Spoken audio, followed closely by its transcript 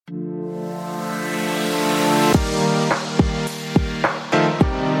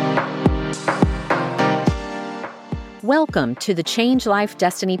Welcome to the Change Life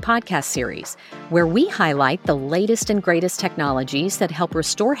Destiny podcast series, where we highlight the latest and greatest technologies that help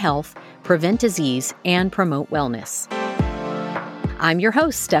restore health, prevent disease, and promote wellness. I'm your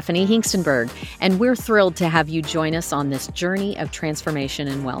host, Stephanie Hinkstenberg, and we're thrilled to have you join us on this journey of transformation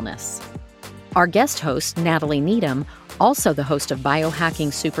and wellness. Our guest host, Natalie Needham, also the host of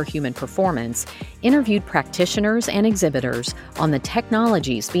Biohacking Superhuman Performance, interviewed practitioners and exhibitors on the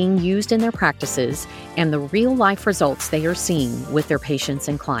technologies being used in their practices and the real-life results they are seeing with their patients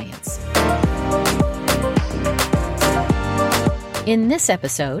and clients. In this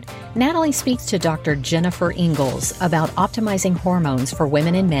episode, Natalie speaks to Dr. Jennifer Engels about optimizing hormones for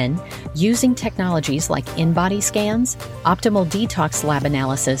women and men using technologies like in-body scans, optimal detox lab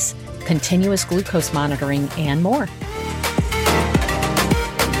analysis, continuous glucose monitoring, and more.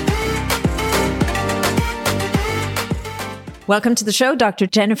 Welcome to the show, Dr.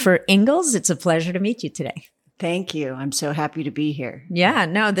 Jennifer Engels. It's a pleasure to meet you today. Thank you. I'm so happy to be here. Yeah,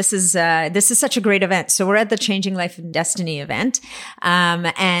 no, this is such a great event. So we're at the Changing Life and Destiny event,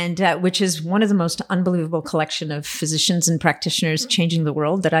 which is one of the most unbelievable collection of physicians and practitioners changing the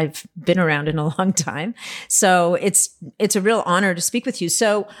world that I've been around in a long time. So it's a real honor to speak with you.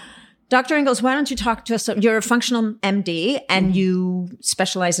 So Dr. Engels, why don't you talk to us? You're a functional MD and you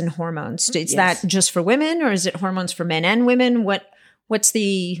specialize in hormones. Is that just for women, or is it hormones for men and women? What's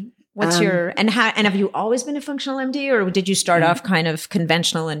your, and have you always been a functional MD, or did you start off kind of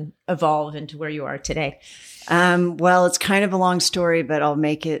conventional and evolve into where you are today? Well, it's kind of a long story, but I'll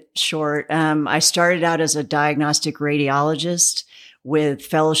make it short. I started out as a diagnostic radiologist with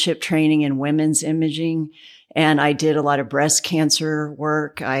fellowship training in women's imaging. And I did a lot of breast cancer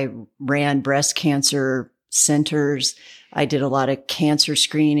work. I ran breast cancer centers. I did a lot of cancer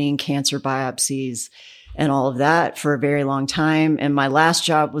screening, cancer biopsies, and all of that for a very long time. And my last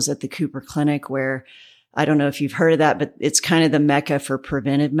job was at the Cooper Clinic, where I don't know if you've heard of that, but it's kind of the mecca for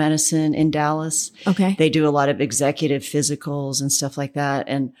preventive medicine in Dallas. Okay. They do a lot of executive physicals and stuff like that.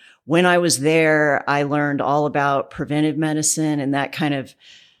 And when I was there, I learned all about preventive medicine, and that kind of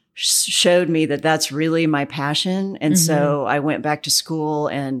showed me that that's really my passion. And so I went back to school,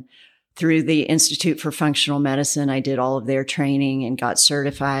 and through the Institute for Functional Medicine, I did all of their training and got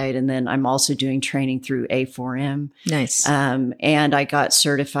certified. And then I'm also doing training through A4M. Nice. And I got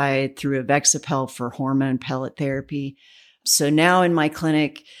certified through Avexapel for hormone pellet therapy. So now in my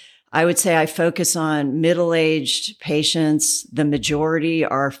clinic, I would say I focus on middle-aged patients. The majority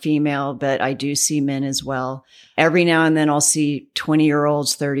are female, but I do see men as well. Every now and then I'll see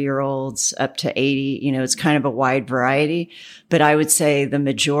 20-year-olds, 30-year-olds, up to 80. You know, it's kind of a wide variety, but I would say the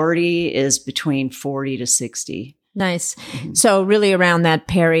majority is between 40 to 60. Nice. So really around that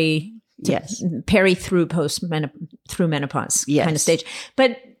peri through through menopause kind of stage.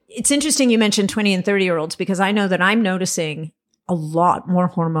 But it's interesting you mentioned 20 and 30-year-olds, because I know that I'm noticing a lot more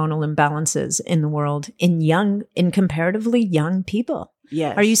hormonal imbalances in the world in comparatively young people.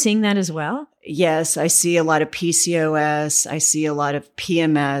 Yes. Are you seeing that as well? Yes. I see a lot of PCOS. I see a lot of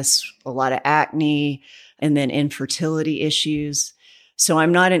PMS, a lot of acne, and then infertility issues. So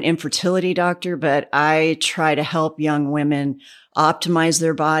I'm not an infertility doctor, but I try to help young women optimize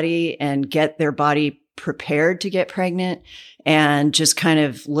their body and get their body prepared to get pregnant, and just kind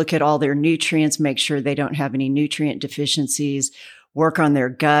of look at all their nutrients, make sure they don't have any nutrient deficiencies, work on their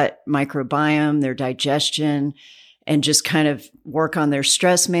gut microbiome, their digestion, and just kind of work on their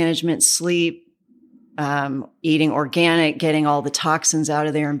stress management, sleep, eating organic, getting all the toxins out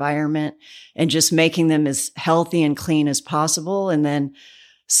of their environment, and just making them as healthy and clean as possible. And then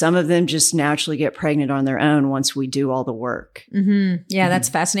some of them just naturally get pregnant on their own once we do all the work. Mm-hmm. Yeah, that's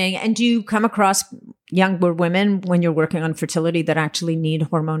fascinating. And do you come across younger women when you're working on fertility that actually need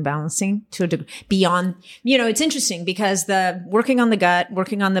hormone balancing to a degree beyond, it's interesting because the working on the gut,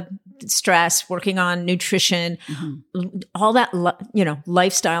 working on the stress, working on nutrition, all that,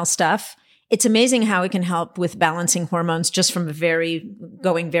 lifestyle stuff. It's amazing how it can help with balancing hormones just from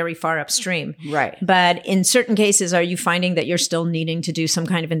going very far upstream. Right. But in certain cases, are you finding that you're still needing to do some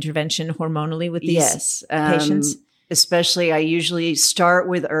kind of intervention hormonally with these patients? Especially, I usually start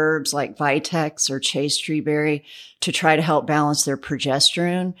with herbs like Vitex or Chase Tree Berry to try to help balance their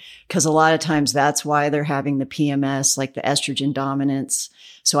progesterone, because a lot of times that's why they're having the PMS, like the estrogen dominance.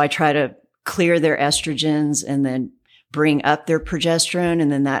 So I try to clear their estrogens and then bring up their progesterone,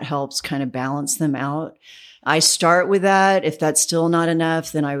 and then that helps kind of balance them out. I start with that. If that's still not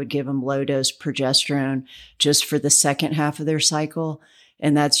enough, then I would give them low dose progesterone just for the second half of their cycle.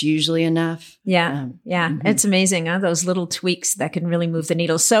 And that's usually enough. Yeah. It's amazing, huh? Those little tweaks that can really move the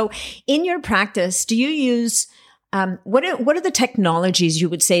needle. So in your practice, do you use What are the technologies you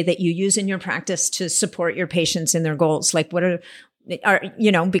would say that you use in your practice to support your patients in their goals? Like,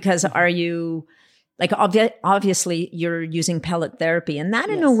 because are you like, obviously you're using pellet therapy, and that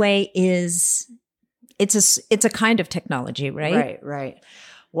in a way it's a kind of technology, right? Right.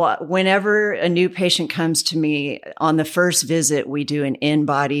 Well, whenever a new patient comes to me on the first visit, we do an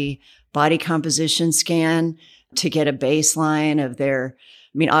in-body body composition scan to get a baseline of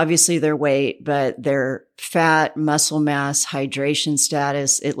obviously their weight, but their fat, muscle mass, hydration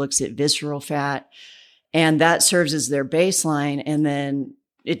status. It looks at visceral fat, and that serves as their baseline. And then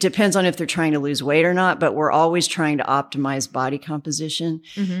it depends on if they're trying to lose weight or not, but we're always trying to optimize body composition.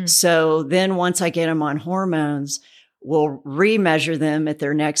 Mm-hmm. So then once I get them on hormones, we'll remeasure them at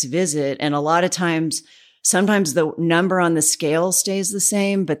their next visit. And a lot of times, sometimes the number on the scale stays the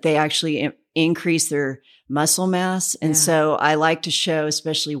same, but they actually increase their muscle mass. And so I like to show,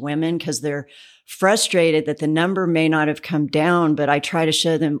 especially women, because they're frustrated that the number may not have come down, but I try to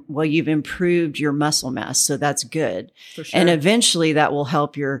show them, well, you've improved your muscle mass. So that's good. For sure. And eventually that will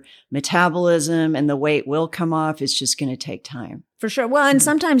help your metabolism and the weight will come off. It's just going to take time. For sure. Well, and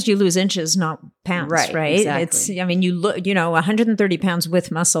sometimes you lose inches, not pounds, right? Exactly. You look, 130 pounds with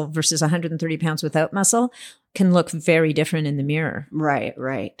muscle versus 130 pounds without muscle can look very different in the mirror.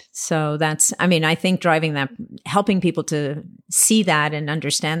 Right. So I think helping people to see that and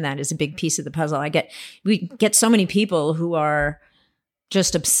understand that is a big piece of the puzzle. We get so many people who are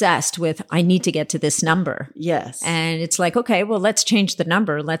just obsessed with, I need to get to this number. Yes. And it's like, okay, well, let's change the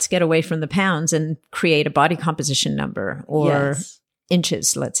number. Let's get away from the pounds and create a body composition number or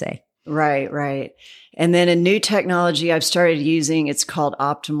inches, let's say. Right. And then a new technology I've started using, it's called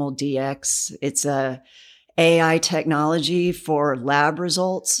Optimal DX. It's a AI technology for lab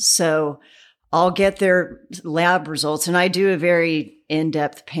results. So I'll get their lab results and I do a very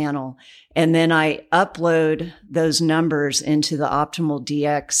in-depth panel. And then I upload those numbers into the Optimal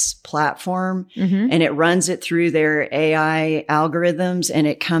DX platform and it runs it through their AI algorithms and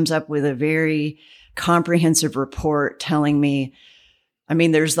it comes up with a very comprehensive report telling me,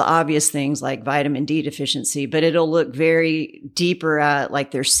 there's the obvious things like vitamin D deficiency, but it'll look very deeper at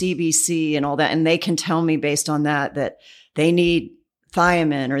like their CBC and all that. And they can tell me based on that they need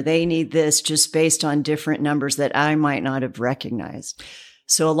thiamine or they need this just based on different numbers that I might not have recognized.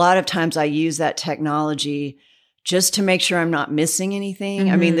 So a lot of times I use that technology just to make sure I'm not missing anything.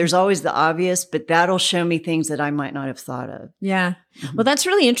 Mm-hmm. There's always the obvious, but that'll show me things that I might not have thought of. Yeah. Mm-hmm. Well, that's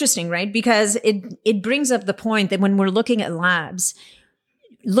really interesting, right? Because it brings up the point that when we're looking at labs,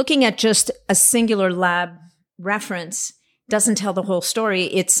 looking at just a singular lab reference doesn't tell the whole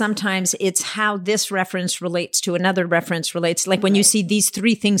story. Sometimes it's how this reference relates to another reference relates. Like when you see these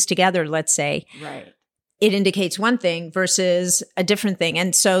three things together, let's say. Right. It indicates one thing versus a different thing.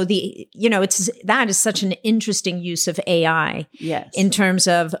 And so that is such an interesting use of AI. Yes. In terms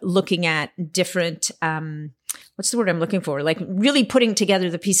of looking at different, what's the word I'm looking for? Like really putting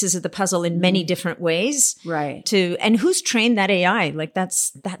together the pieces of the puzzle in many different ways. Right. And who's trained that AI? Like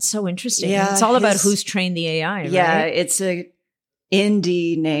that's so interesting. Yeah, it's all about who's trained the AI, right? Yeah. It's a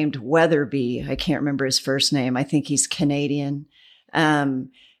indie named Weatherby. I can't remember his first name. I think he's Canadian.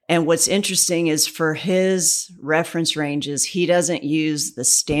 And what's interesting is for his reference ranges, he doesn't use the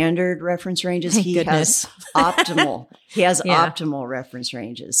standard reference ranges. Thank he goodness. has optimal. He has optimal reference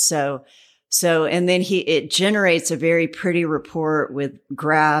ranges. So, and then it generates a very pretty report with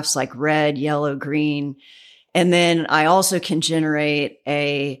graphs like red, yellow, green. And then I also can generate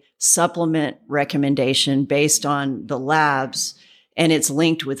a supplement recommendation based on the labs. And it's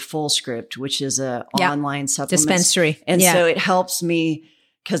linked with FullScript, which is a online supplement dispensary. And so it helps me,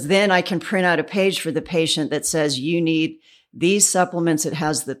 because then I can print out a page for the patient that says, you need these supplements. It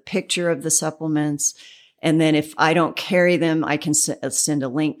has the picture of the supplements. And then if I don't carry them, I can send a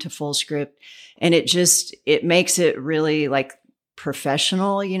link to FullScript. And it makes it really like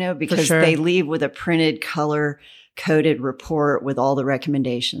professional, because they leave with a printed color coded report with all the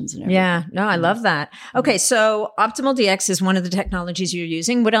recommendations and everything. Yeah, no, I love that. Okay, so Optimal DX is one of the technologies you're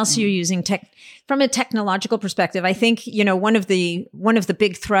using. What else are you using from a technological perspective? I think, one of the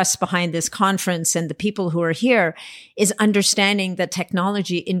big thrusts behind this conference and the people who are here is understanding that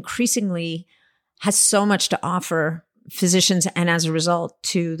technology increasingly has so much to offer physicians and as a result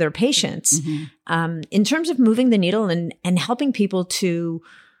to their patients in terms of moving the needle and helping people to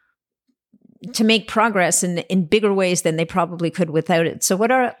make progress in bigger ways than they probably could without it. So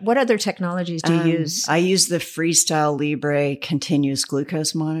what other technologies do you use? I use the Freestyle Libre continuous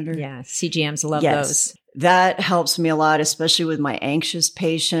glucose monitor. Yeah, CGMs love those. That helps me a lot, especially with my anxious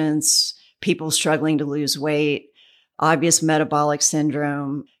patients, people struggling to lose weight, obvious metabolic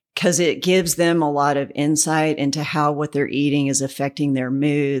syndrome, because it gives them a lot of insight into how what they're eating is affecting their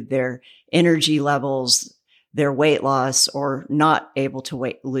mood, their energy levels, their weight loss, or not able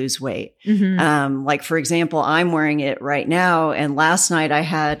to lose weight. Like, for example, I'm wearing it right now. And last night I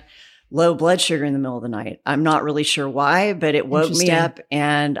had low blood sugar in the middle of the night. I'm not really sure why, but it woke me up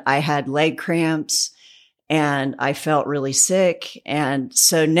and I had leg cramps and I felt really sick. And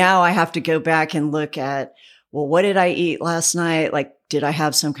so now I have to go back and look at, well, what did I eat last night? Like, did I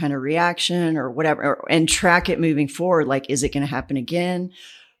have some kind of reaction or whatever, and track it moving forward? Like, is it going to happen again?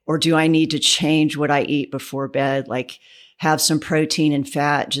 Or do I need to change what I eat before bed? Like, have some protein and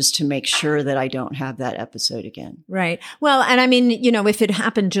fat just to make sure that I don't have that episode again. Right. Well, and I mean, if it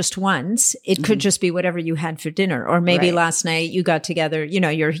happened just once, it could just be whatever you had for dinner. Or maybe last night you got together,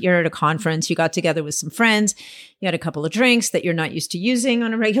 you're at a conference, you got together with some friends, you had a couple of drinks that you're not used to using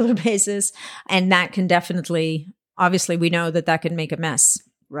on a regular basis. And that can definitely, obviously we know that can make a mess.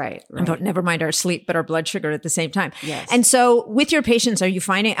 Right. But never mind our sleep, but our blood sugar at the same time. Yes. And so with your patients, are you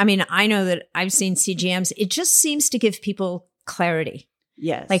finding, I mean, I know that I've seen CGMs, it just seems to give people clarity.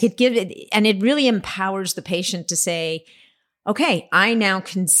 Yes. Like it really empowers the patient to say, okay, I now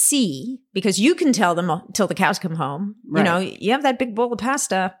can see, because you can tell them till the cows come home, you have that big bowl of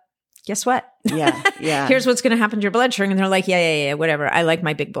pasta. Guess what? Yeah. Here's what's going to happen to your blood sugar. And they're like, yeah, whatever. I like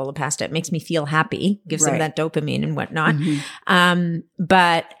my big bowl of pasta. It makes me feel happy, gives them that dopamine and whatnot.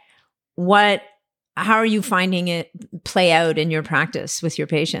 But how are you finding it play out in your practice with your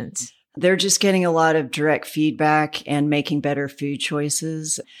patients? They're just getting a lot of direct feedback and making better food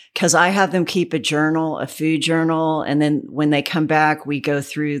choices, because I have them keep a food journal. And then when they come back, we go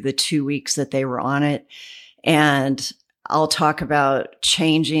through the 2 weeks that they were on it. And I'll talk about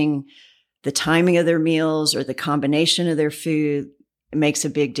changing the timing of their meals or the combination of their food. It makes a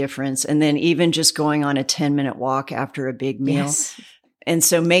big difference. And then even just going on a 10-minute walk after a big meal. Yes. And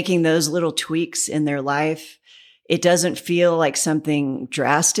so making those little tweaks in their life, it doesn't feel like something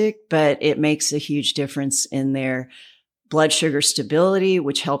drastic, but it makes a huge difference in their blood sugar stability,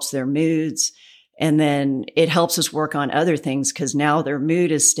 which helps their moods. And then it helps us work on other things because now their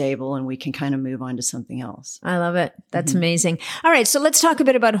mood is stable and we can kind of move on to something else. I love it. That's amazing. All right. So let's talk a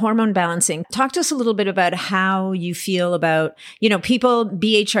bit about hormone balancing. Talk to us a little bit about how you feel about, people,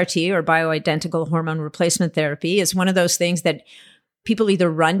 BHRT or bioidentical hormone replacement therapy is one of those things that people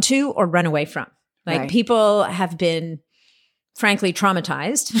either run to or run away from. Like people have been frankly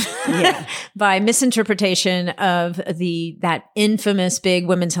traumatized by misinterpretation of that infamous big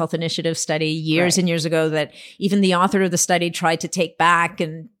Women's Health Initiative study years and years ago that even the author of the study tried to take back,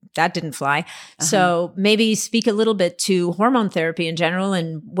 and that didn't fly. So maybe speak a little bit to hormone therapy in general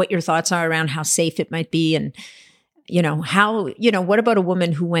and what your thoughts are around how safe it might be, and what about a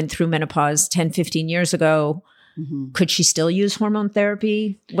woman who went through menopause 10, 15 years ago? Could she still use hormone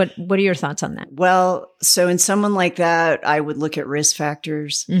therapy? What are your thoughts on that? Well, so in someone like that, I would look at risk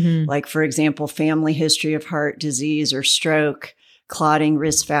factors, like, for example, family history of heart disease or stroke, clotting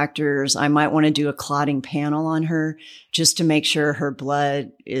risk factors. I might want to do a clotting panel on her just to make sure her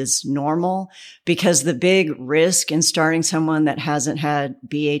blood is normal, because the big risk in starting someone that hasn't had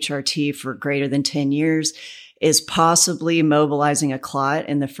BHRT for greater than 10 years is possibly mobilizing a clot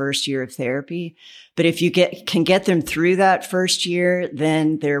in the first year of therapy. But if you can get them through that first year,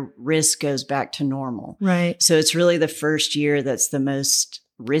 then their risk goes back to normal. Right. So it's really the first year that's the most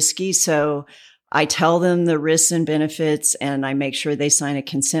risky. So I tell them the risks and benefits, and I make sure they sign a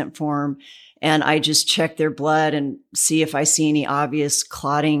consent form. And I just check their blood and see if I see any obvious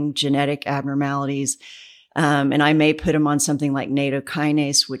clotting genetic abnormalities. And I may put them on something like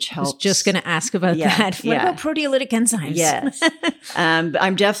nattokinase, which helps. I was just going to ask about that. What about proteolytic enzymes? Yes.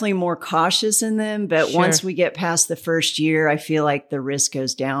 I'm definitely more cautious in them, but once we get past the first year, I feel like the risk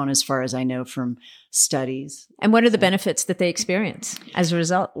goes down as far as I know from studies. And what are the benefits that they experience as a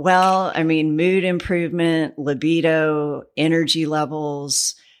result? Well, I mean, mood improvement, libido, energy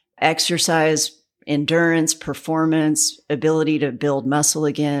levels, exercise, endurance, performance, ability to build muscle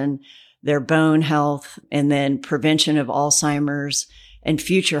again, their bone health, and then prevention of Alzheimer's and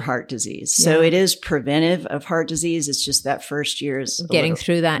future heart disease. So it is preventive of heart disease. It's just that first year is getting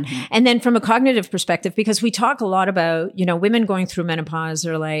through that. And then from a cognitive perspective, because we talk a lot about, women going through menopause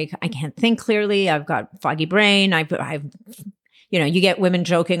are like, I can't think clearly. I've got foggy brain. I've you get women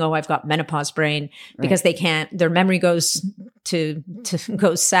joking, oh, I've got menopause brain, because they can't, their memory goes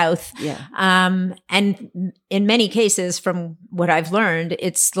goes south. Yeah. And in many cases, from what I've learned,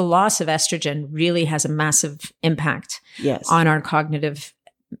 it's the loss of estrogen really has a massive impact on our cognitive,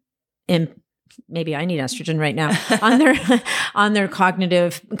 maybe I need estrogen right now, on their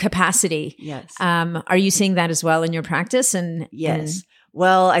cognitive capacity. Yes. Are you seeing that as well in your practice? Yes.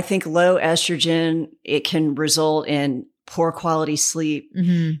 Well, I think low estrogen, it can result in poor quality sleep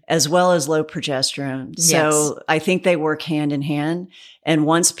as well as low progesterone. So I think they work hand in hand. And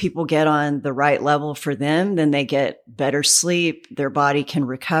once people get on the right level for them, then they get better sleep, their body can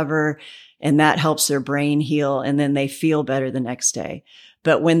recover, and that helps their brain heal. And then they feel better the next day.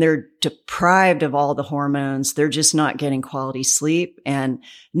 But when they're deprived of all the hormones, they're just not getting quality sleep and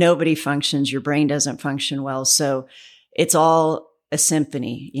nobody functions. Your brain doesn't function well. So it's all a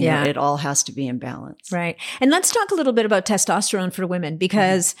symphony. You know, it all has to be in balance. Right. And let's talk a little bit about testosterone for women,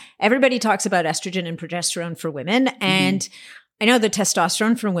 because everybody talks about estrogen and progesterone for women. And I know that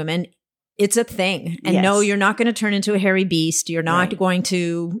testosterone for women, it's a thing. And no, you're not going to turn into a hairy beast. You're not going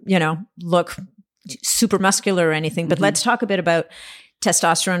to, look super muscular or anything. But let's talk a bit about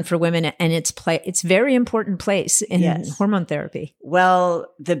testosterone for women and its very important place in hormone therapy. Well,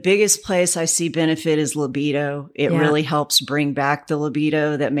 the biggest place I see benefit is libido. It really helps bring back the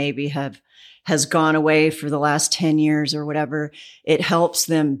libido that maybe has gone away for the last 10 years or whatever. It helps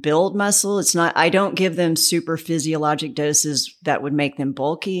them build muscle. I don't give them super physiologic doses that would make them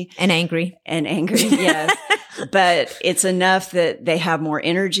bulky. And angry. Yes. But it's enough that they have more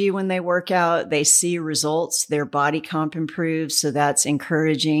energy when they work out. They see results. Their body comp improves. So that's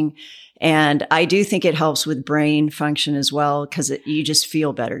encouraging. And I do think it helps with brain function as well, because you just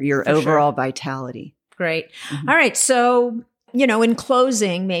feel better, your overall vitality. Great. All right. So, in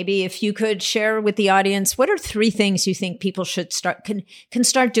closing, maybe if you could share with the audience, what are 3 things you think people should can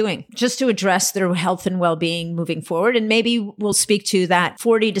start doing just to address their health and well-being moving forward? And maybe we'll speak to that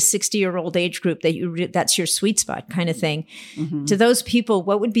 40 to 60-year-old age group that's your sweet spot kind of thing. To those people,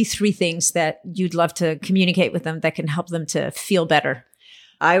 what would be 3 things that you'd love to communicate with them that can help them to feel better?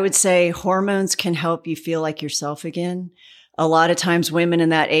 I would say hormones can help you feel like yourself again. A lot of times women in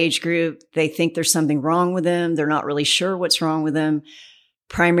that age group, they think there's something wrong with them. They're not really sure what's wrong with them.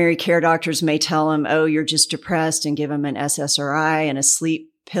 Primary care doctors may tell them, oh, you're just depressed, and give them an SSRI and a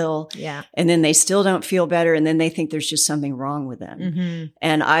sleep pill. Yeah. And then they still don't feel better. And then they think there's just something wrong with them.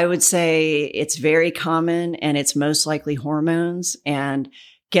 And I would say it's very common, and it's most likely hormones. And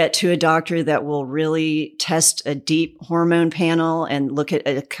get to a doctor that will really test a deep hormone panel and look at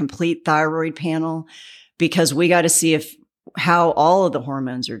a complete thyroid panel, because we got to see how all of the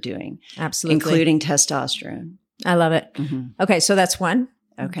hormones are doing. Absolutely. Including testosterone. I love it. Okay. So that's one.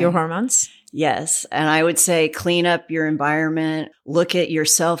 Okay. Your hormones. Yes. And I would say clean up your environment, look at your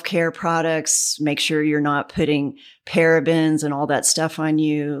self-care products, make sure you're not putting parabens and all that stuff on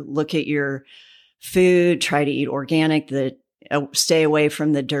you. Look at your food, try to eat organic, stay away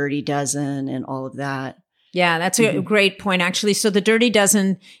from the dirty dozen and all of that. Yeah, that's a great point, actually. So the Dirty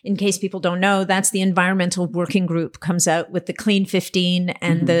Dozen, in case people don't know, that's the environmental working group, comes out with the Clean 15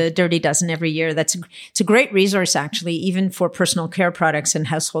 and the Dirty Dozen every year. It's a great resource, actually, even for personal care products and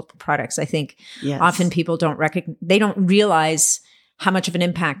household products. I think often people don't realize how much of an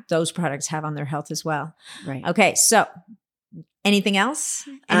impact those products have on their health as well. Right. Okay, so anything else?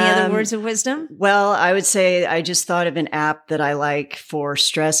 Any other words of wisdom? Well, I would say I just thought of an app that I like for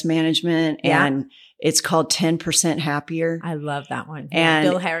stress management, and it's called 10% Happier. I love that one. And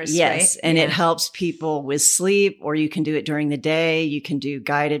Bill Harris, yes, right? And it helps people with sleep, or you can do it during the day. You can do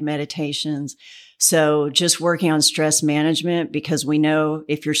guided meditations. So just working on stress management, because we know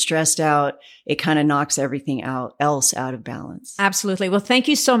if you're stressed out, it kind of knocks everything else out of balance. Absolutely. Well, thank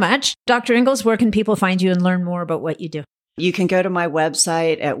you so much. Dr. Engels, where can people find you and learn more about what you do? You can go to my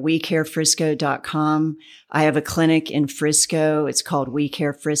website at wecarefrisco.com. I have a clinic in Frisco. It's called We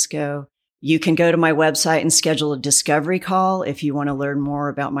Care Frisco. You can go to my website and schedule a discovery call if you want to learn more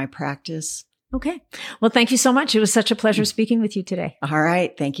about my practice. Okay. Well, thank you so much. It was such a pleasure speaking with you today. All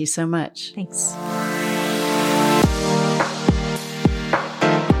right. Thank you so much. Thanks.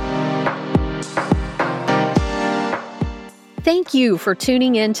 Thank you for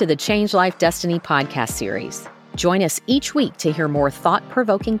tuning in to the Change Life Destiny podcast series. Join us each week to hear more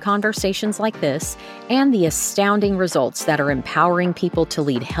thought-provoking conversations like this and the astounding results that are empowering people to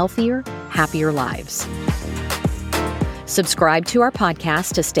lead healthier, happier lives. Subscribe to our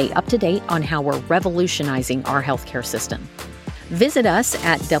podcast to stay up to date on how we're revolutionizing our healthcare system. Visit us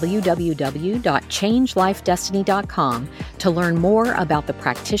at www.changelifedestiny.com to learn more about the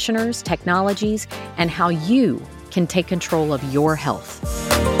practitioners, technologies, and how you can take control of your health.